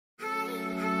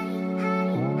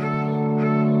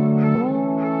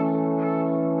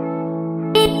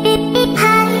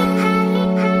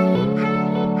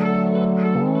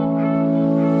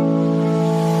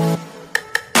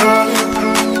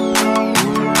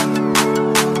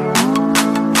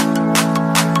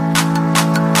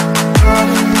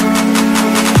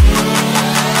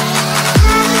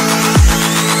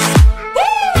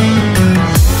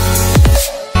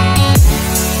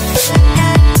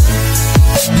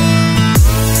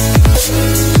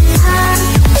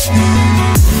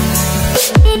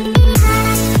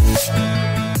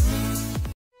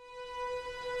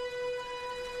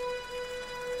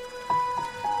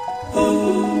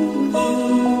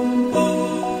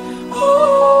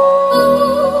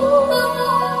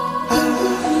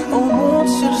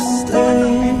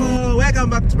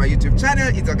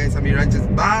Miraj is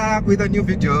back with a new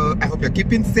video. I hope you're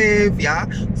keeping safe. Yeah,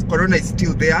 Corona is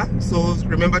still there, so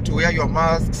remember to wear your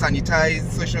mask, sanitize,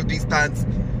 social distance,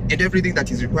 and everything that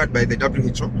is required by the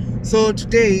WHO. So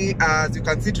today, as you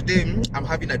can see, today I'm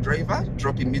having a driver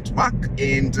dropping me to work,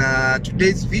 and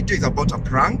today's video is about a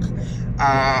prank.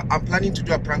 I'm planning to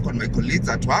do a prank on my colleagues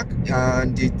at work,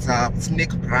 and it's a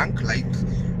snake prank. Like,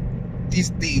 this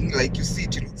thing, like you see,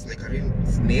 it looks like a real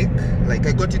snake. Like,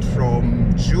 I got it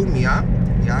from Jumia.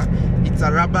 Yeah, it's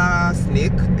a rubber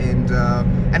snake, and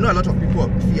I know a lot of people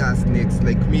fear snakes,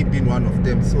 like me being one of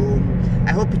them. So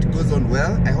I hope it goes on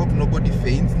well. I hope nobody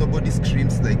faints, nobody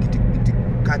screams, like it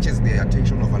catches the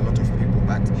attention of a lot of people.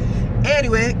 But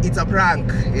anyway, it's a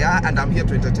prank, yeah, and I'm here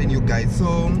to entertain you guys.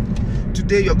 So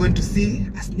today you're going to see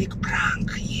a snake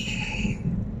prank. Yeah.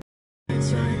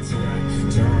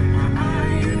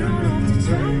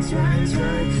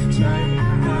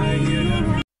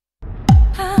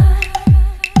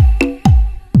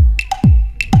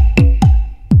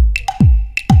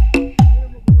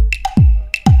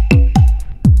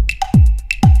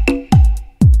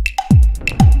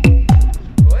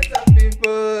 What's up,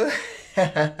 people?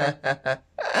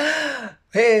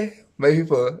 Hey, my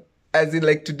people. As in,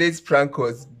 like, today's prank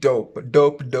was dope.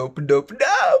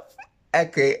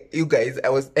 Okay, you guys,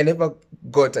 I never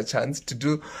got a chance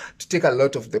to take a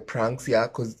lot of the pranks, yeah,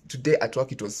 because today at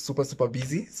work it was super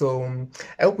busy. So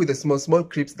I hope with the small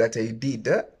clips that I did,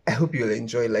 I hope you'll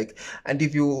enjoy. Like, and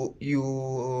if you'd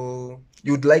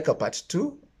like a part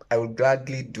 2, I will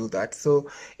gladly do that. So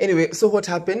anyway, so what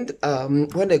happened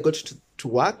when I got to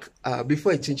work,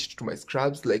 before I changed to my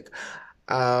scrubs, like,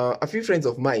 a few friends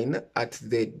of mine at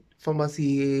the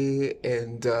pharmacy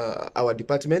and our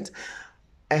department,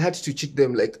 I had to cheat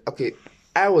them. Like, okay,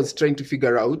 I was trying to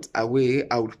figure out a way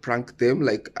I would prank them.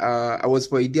 Like, I was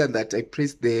for idea that I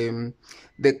placed this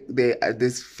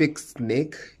fake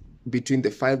snake between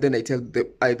the file. Then I tell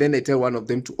one of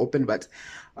them to open, but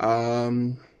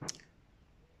I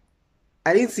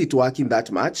didn't see it working that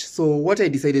much. So what I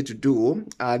decided to do,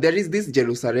 there is this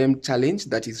Jerusalem challenge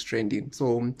that is trending.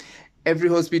 So every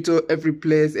hospital, every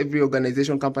place, every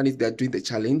organization, companies, they're doing the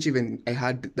challenge. Even I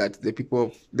heard that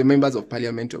the members of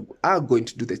parliament are going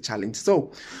to do the challenge.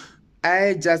 So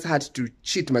I just had to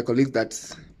cheat my colleagues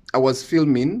that I was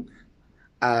filming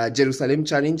a Jerusalem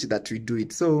challenge that we do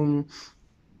it. So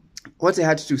what I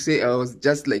had to say, I was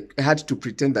just like, I had to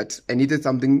pretend that I needed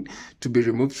something to be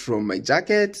removed from my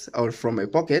jacket or from my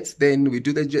pockets. Then we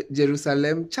do the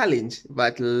Jerusalem challenge.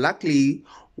 But luckily,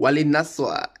 Wali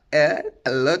Naswa, a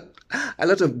lot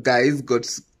of guys got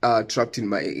trapped in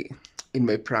my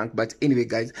prank. But anyway,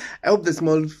 guys, I hope the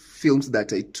small films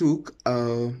that I took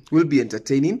will be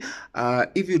entertaining.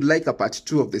 If you'd like a part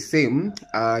 2 of the same,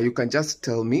 you can just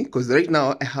tell me, because right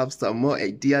now I have some more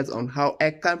ideas on how I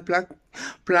can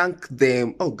prank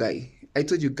them. Oh, guy, I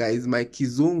told you guys, my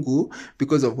Kizungu,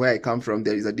 because of where I come from,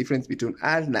 there is a difference between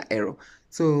R and Ero.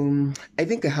 So I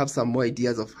think I have some more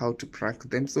ideas of how to prank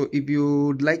them. So if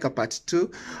you'd like a part 2,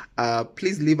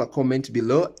 please leave a comment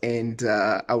below, and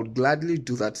I would gladly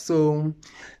do that. So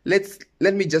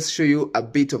let me just show you a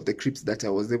bit of the clips that I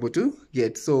was able to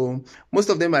get. So most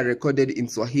of them are recorded in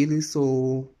Swahili,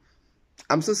 so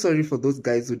I'm so sorry for those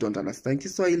guys who don't understand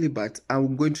Kiswahili, but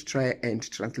I'm going to try and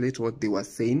translate what they were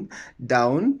saying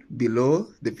down below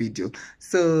the video.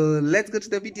 So let's go to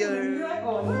the video.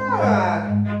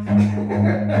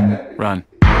 Run.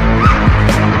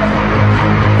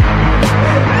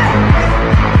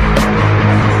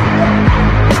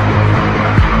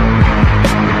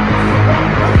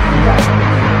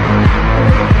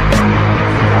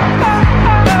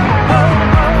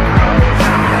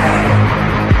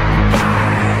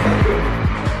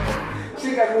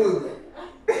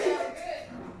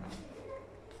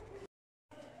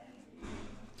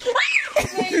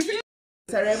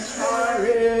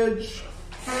 Courage.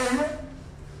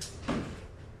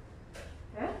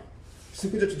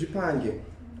 Sikuja tujipange.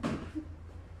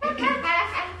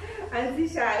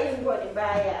 Anzisha hii nguo ni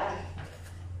mbaya.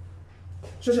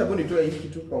 Shosha buni toa hiki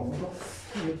kitu kwa mfuko.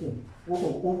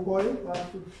 Huko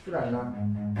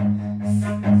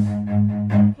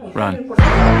Run.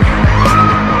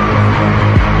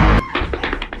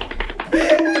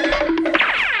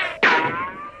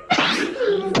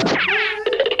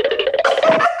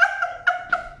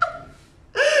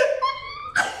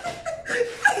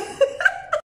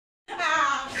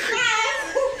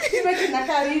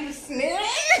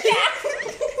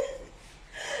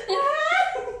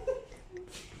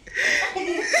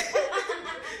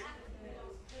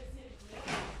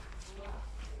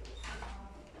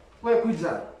 Wewe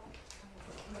kuja.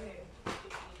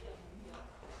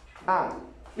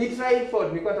 Ni tripod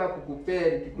nilikuwa nataka kukupea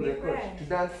nikurecord Nipe. to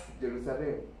dance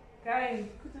Jerusalem. Kai,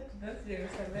 kuta tudasi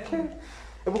Jerusalem.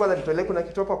 Hebu kwanza nitolee kuna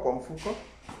kitu hapa kwa mfuko.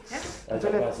 Acha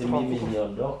basi mimi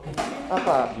niondoke.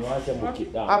 Hapa. Niwache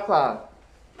mkidao. Hapa.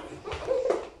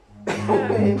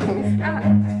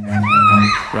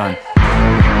 Run.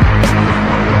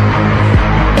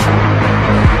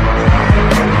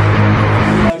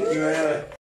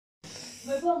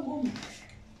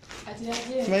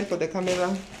 Smile for the camera.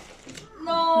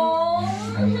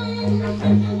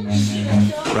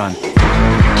 Run.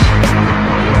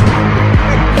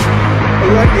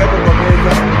 Uwaki hapo kwa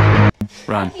meza.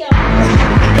 Run.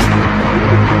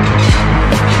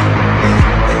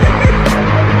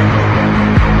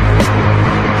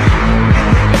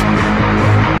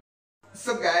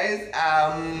 So guys,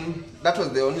 that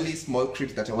was the only small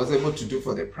clip that I was able to do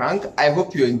for the prank. I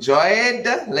hope you enjoyed.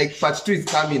 Like part 2 is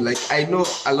coming. Like I know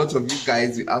a lot of you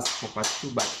guys will ask for part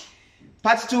 2, but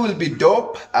part 2 will be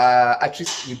dope. At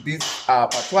least with this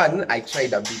part 1, I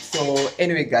tried a bit. So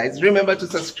anyway guys, remember to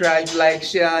subscribe, like,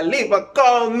 share, leave a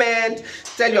comment,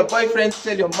 tell your boyfriends,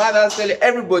 tell your mothers, tell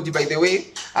everybody by the way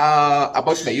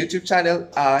about my YouTube channel.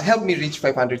 Help me reach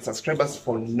 500 subscribers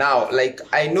for now. Like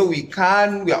I know we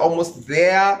are almost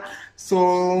there.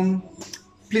 So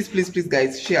please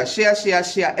guys, share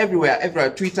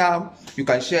everywhere. Twitter, you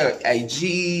can share IG,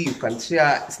 you can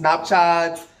share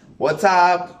Snapchat,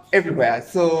 WhatsApp, everywhere.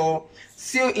 So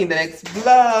see you in the next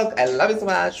vlog. I love you so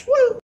much. Woo!